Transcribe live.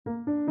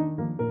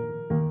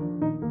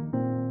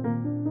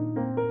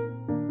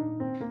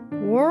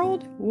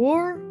World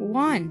War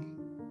I,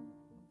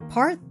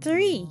 Part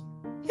 3,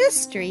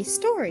 History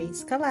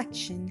Stories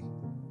Collection.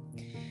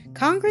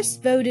 Congress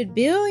voted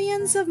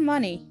billions of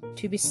money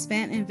to be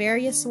spent in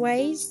various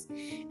ways,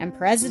 and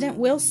President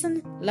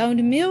Wilson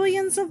loaned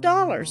millions of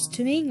dollars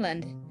to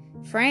England,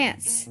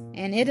 France,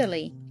 and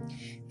Italy.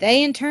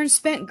 They in turn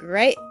sent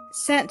great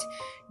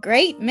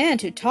men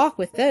to talk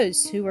with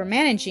those who were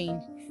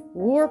managing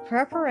war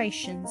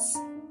preparations.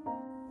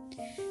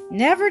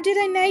 Never did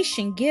a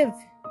nation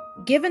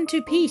given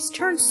to peace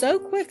turn so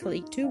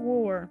quickly to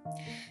war.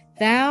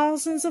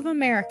 Thousands of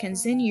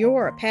Americans in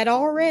Europe had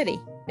already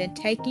been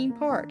taking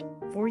part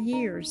for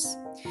years.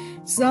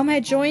 Some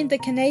had joined the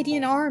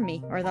Canadian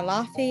Army or the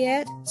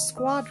Lafayette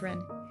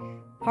Squadron,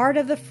 part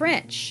of the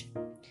French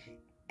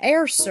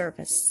Air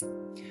Service.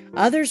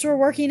 Others were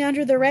working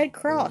under the Red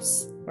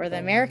Cross or the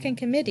American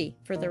Committee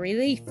for the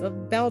Relief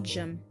of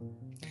Belgium.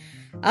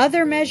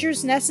 Other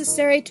measures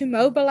necessary to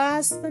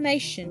mobilize the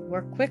nation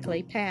were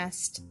quickly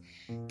passed.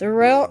 The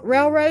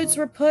railroads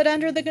were put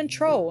under the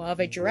control of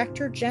a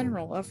Director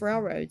General of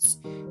Railroads,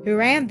 who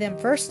ran them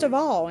first of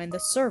all in the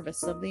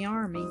service of the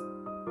Army.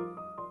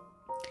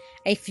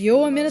 A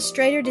fuel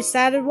administrator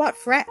decided what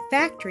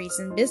factories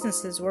and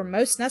businesses were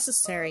most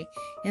necessary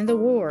in the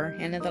war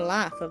and in the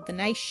life of the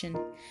nation.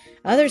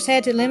 Others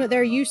had to limit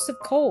their use of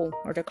coal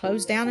or to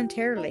close down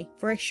entirely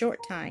for a short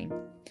time.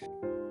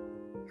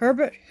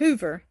 Herbert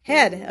Hoover,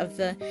 head of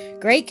the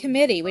great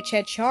committee which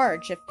had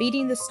charge of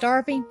feeding the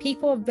starving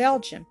people of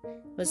Belgium,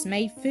 was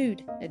made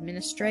food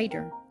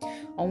administrator.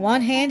 On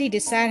one hand, he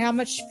decided how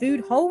much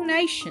food whole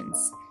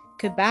nations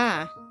could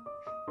buy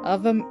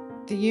of the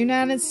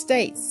United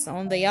States.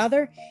 On the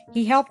other,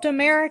 he helped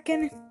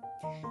American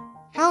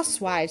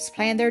housewives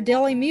plan their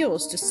daily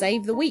meals to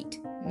save the wheat,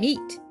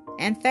 meat,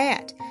 and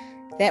fat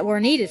that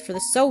were needed for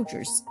the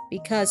soldiers,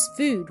 because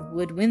food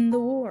would win the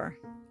war.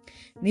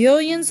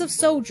 Millions of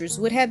soldiers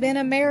would have been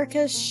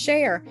America's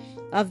share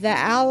of the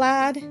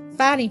Allied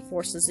fighting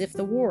forces if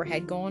the war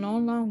had gone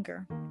on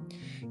longer.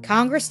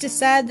 Congress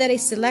decided that a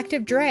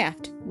selective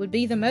draft would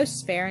be the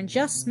most fair and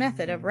just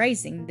method of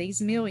raising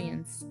these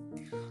millions.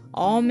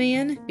 All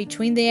men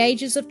between the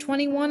ages of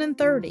 21 and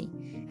 30,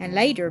 and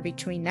later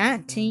between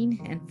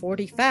 19 and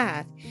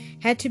 45,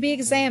 had to be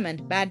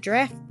examined by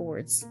draft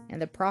boards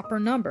and the proper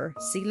number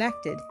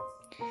selected.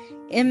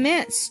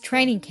 Immense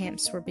training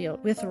camps were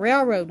built with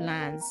railroad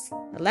lines,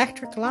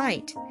 electric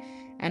light,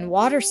 and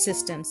water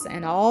systems,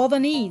 and all the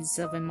needs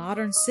of a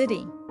modern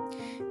city.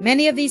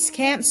 Many of these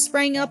camps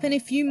sprang up in a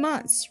few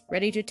months,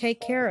 ready to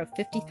take care of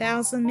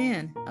 50,000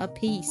 men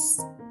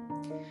apiece.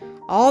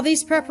 All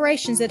these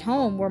preparations at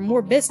home were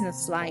more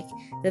businesslike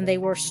than they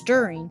were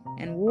stirring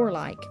and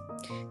warlike.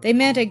 They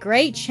meant a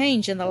great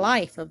change in the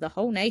life of the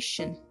whole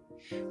nation.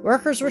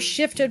 Workers were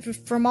shifted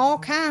from all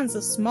kinds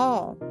of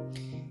small,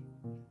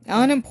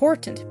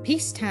 unimportant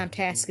peacetime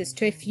tasks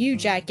to a few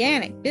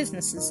gigantic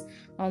businesses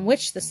on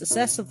which the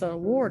success of the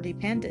war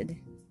depended.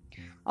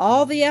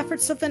 All the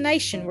efforts of the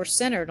nation were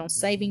centered on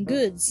saving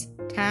goods,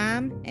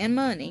 time, and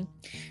money,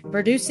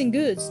 producing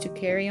goods to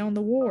carry on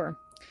the war.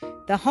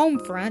 The home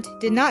front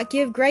did not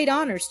give great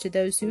honors to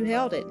those who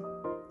held it,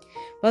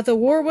 but the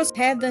war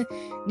had the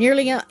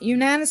nearly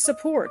united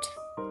support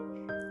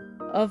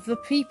of the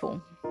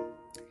people.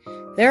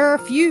 There are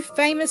few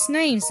famous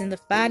names in the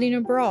fighting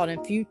abroad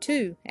and few,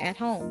 too, at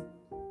home.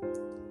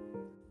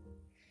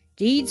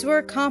 Deeds were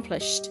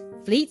accomplished,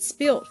 fleets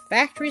built,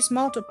 factories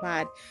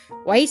multiplied,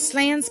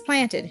 wastelands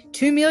planted,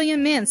 2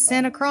 million men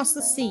sent across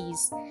the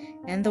seas,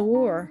 and the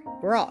war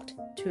brought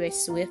to a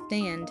swift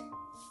end.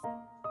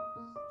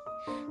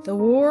 The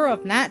War of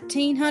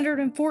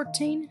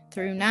 1914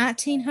 through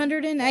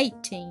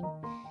 1918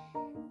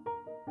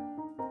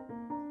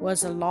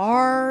 was a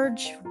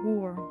large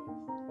war.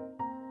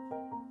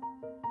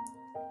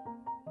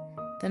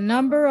 The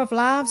number of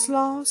lives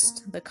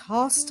lost, the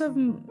cost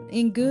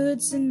in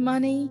goods and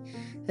money,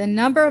 the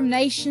number of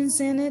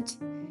nations in it,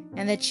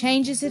 and the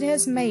changes it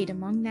has made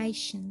among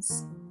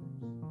nations.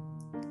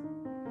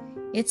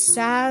 Its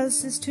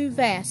size is too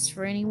vast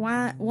for any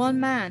one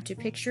mind to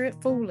picture it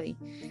fully.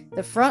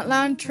 The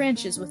front-line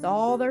trenches, with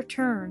all their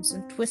turns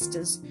and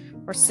twists,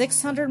 were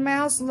 600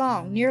 miles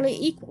long, nearly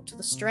equal to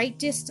the straight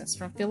distance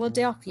from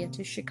Philadelphia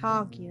to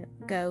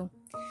Chicago.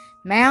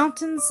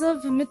 Mountains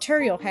of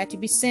material had to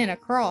be sent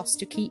across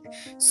to keep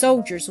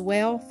soldiers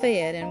well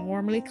fed and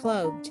warmly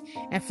clothed,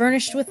 and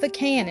furnished with the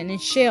cannon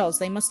and shells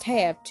they must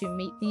have to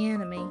meet the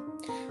enemy.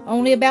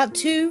 Only about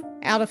 2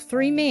 out of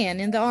 3 men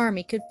in the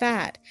army could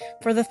fight,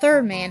 for the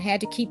third man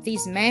had to keep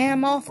these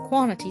mammoth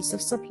quantities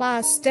of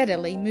supplies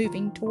steadily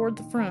moving toward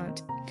the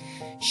front.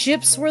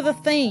 Ships were the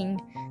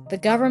thing the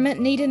government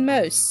needed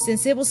most,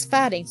 since it was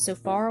fighting so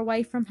far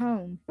away from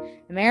home.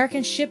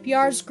 American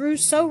shipyards grew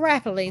so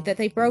rapidly that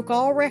they broke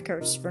all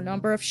records for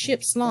number of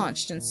ships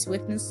launched and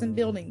swiftness in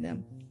building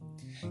them.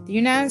 The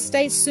United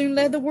States soon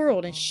led the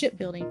world in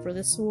shipbuilding for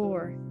this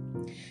war.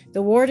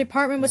 The War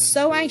Department was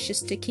so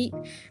anxious to keep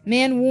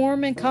men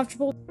warm and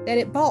comfortable that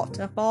it bought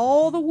up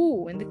all the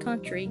wool in the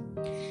country.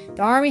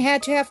 The Army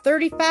had to have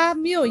 35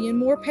 million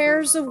more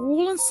pairs of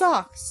woolen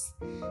socks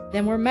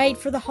than were made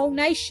for the whole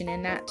nation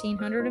in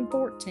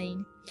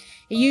 1914.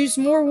 It used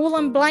more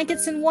woolen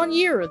blankets in 1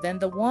 year than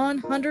the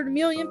 100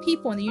 million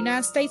people in the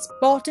United States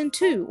bought in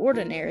 2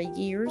 ordinary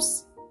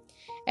years.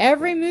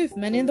 Every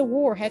movement in the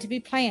war had to be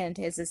planned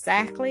as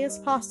exactly as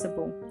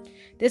possible.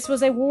 This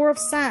was a war of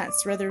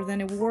science rather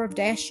than a war of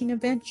dashing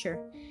adventure,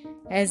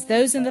 as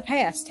those in the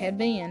past had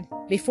been.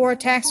 Before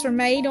attacks were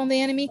made on the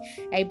enemy,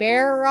 a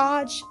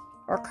barrage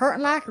or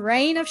curtain-like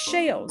rain of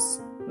shells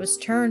was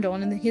turned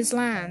on in his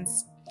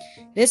lines.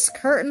 This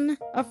curtain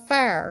of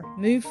fire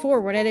moved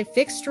forward at a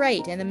fixed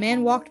rate, and the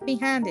men walked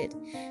behind it.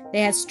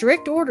 They had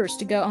strict orders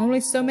to go only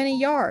so many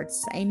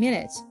yards a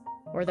minute,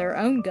 or their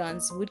own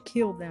guns would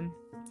kill them.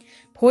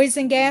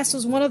 Poison gas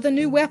was one of the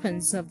new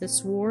weapons of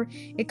this war.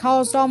 It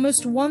caused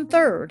almost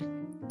 1/3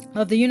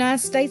 of the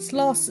United States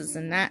losses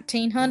in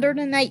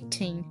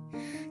 1918.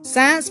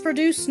 Science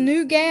produced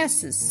new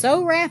gases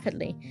so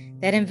rapidly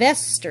that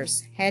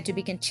investors had to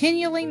be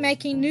continually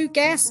making new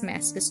gas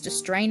masks to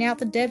strain out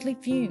the deadly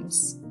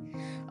fumes.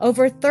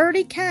 Over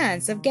 30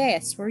 kinds of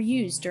gas were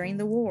used during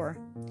the war.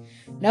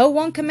 No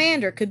one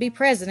commander could be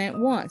present at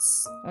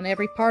once on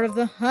every part of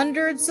the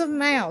hundreds of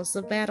miles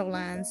of battle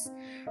lines,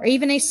 or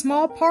even a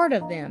small part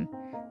of them.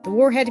 The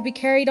war had to be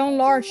carried on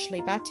largely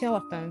by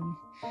telephone.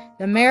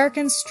 The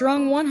Americans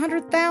strung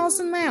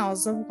 100,000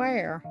 miles of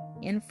wire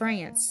in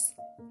France.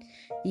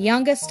 The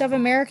youngest of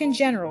American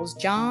generals,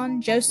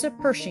 John Joseph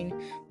Pershing,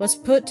 was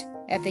put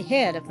at the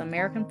head of the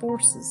American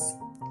forces.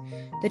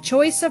 The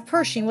choice of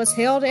Pershing was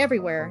hailed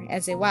everywhere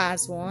as a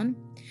wise one.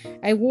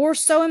 A war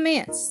so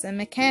immense and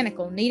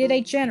mechanical needed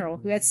a general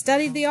who had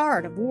studied the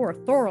art of war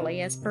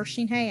thoroughly as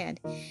Pershing had.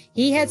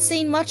 He had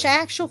seen much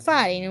actual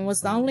fighting and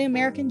was the only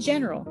American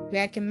general who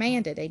had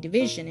commanded a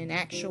division in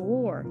actual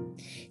war.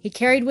 He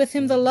carried with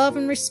him the love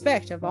and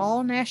respect of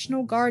all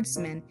National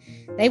Guardsmen.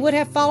 They would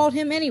have followed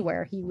him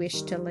anywhere he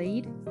wished to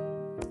lead.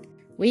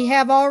 We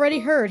have already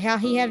heard how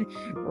he had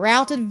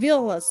routed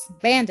Villa's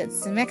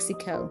bandits in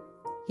Mexico.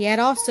 He had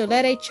also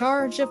led a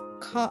charge of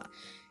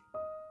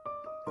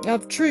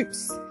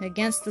troops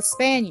against the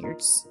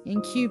Spaniards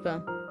in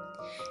Cuba,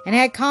 and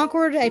had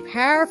conquered a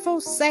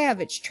powerful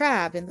savage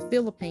tribe in the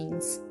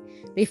Philippines.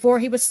 Before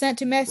he was sent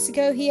to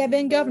Mexico, he had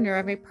been governor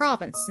of a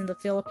province in the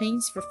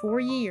Philippines for 4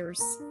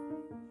 years.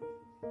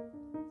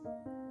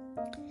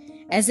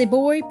 As a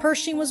boy,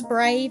 Pershing was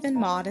brave and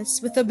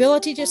modest, with the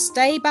ability to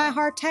stay by a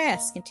hard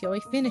task until he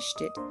finished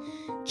it.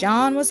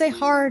 John was a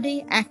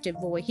hardy, active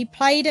boy. He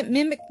played at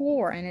mimic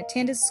war and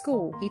attended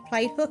school. He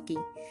played hooky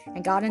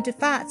and got into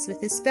fights with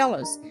his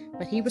fellows,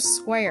 but he was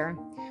square.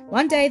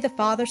 One day the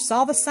father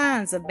saw the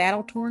signs of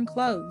battle-torn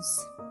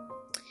clothes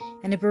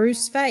and a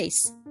bruised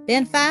face.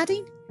 "Been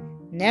fighting?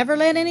 Never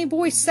let any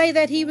boy say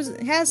that he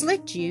has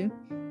licked you,"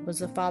 was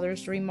the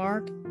father's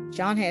remark.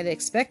 John had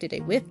expected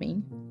a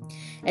whipping.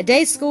 At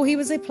day school he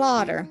was a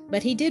plodder,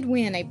 but he did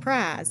win a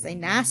prize, a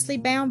nicely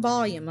bound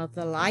volume of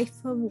the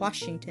Life of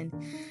Washington.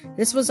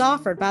 This was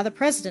offered by the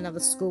president of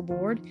the school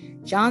board.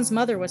 John's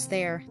mother was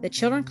there. The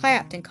children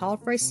clapped and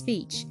called for a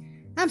speech.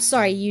 "I'm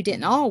sorry you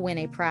didn't all win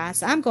a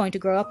prize. I'm going to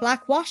grow up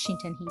like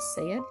Washington," he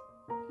said.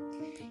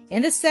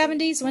 In the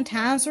 70s, when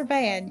times were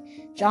bad,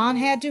 John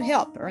had to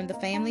help earn the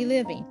family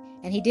living,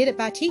 and he did it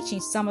by teaching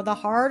some of the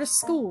hardest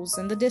schools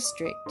in the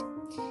district.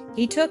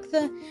 He took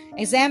the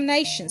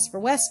examinations for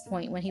West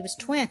Point when he was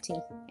 20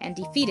 and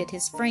defeated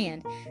his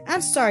friend.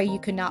 "I'm sorry you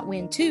could not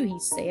win too," he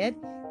said.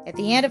 At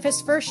the end of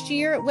his first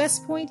year at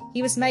West Point,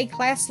 he was made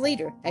class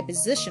leader, a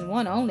position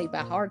won only by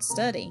hard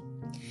study.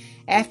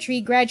 After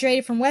he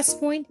graduated from West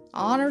Point,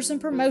 honors and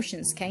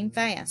promotions came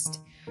fast.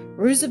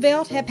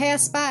 Roosevelt had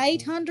passed by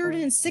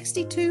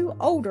 862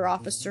 older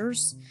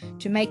officers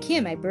to make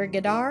him a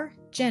brigadier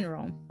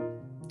general.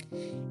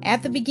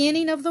 At the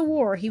beginning of the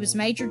war, he was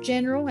Major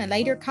General, and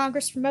later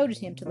Congress promoted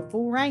him to the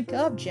full rank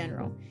of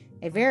General,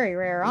 a very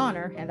rare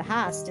honor and the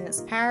highest in its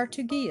power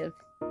to give.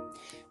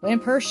 When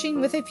Pershing,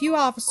 with a few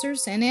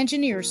officers and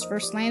engineers,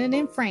 first landed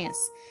in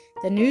France,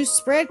 the news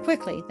spread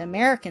quickly. The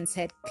Americans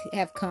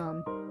have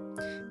come.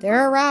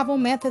 Their arrival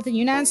meant that the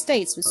United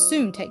States would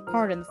soon take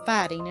part in the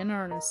fighting in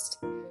earnest.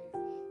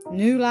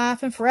 New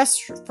life and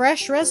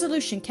fresh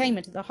resolution came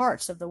into the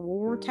hearts of the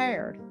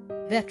war-tired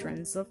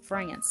veterans of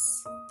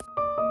France.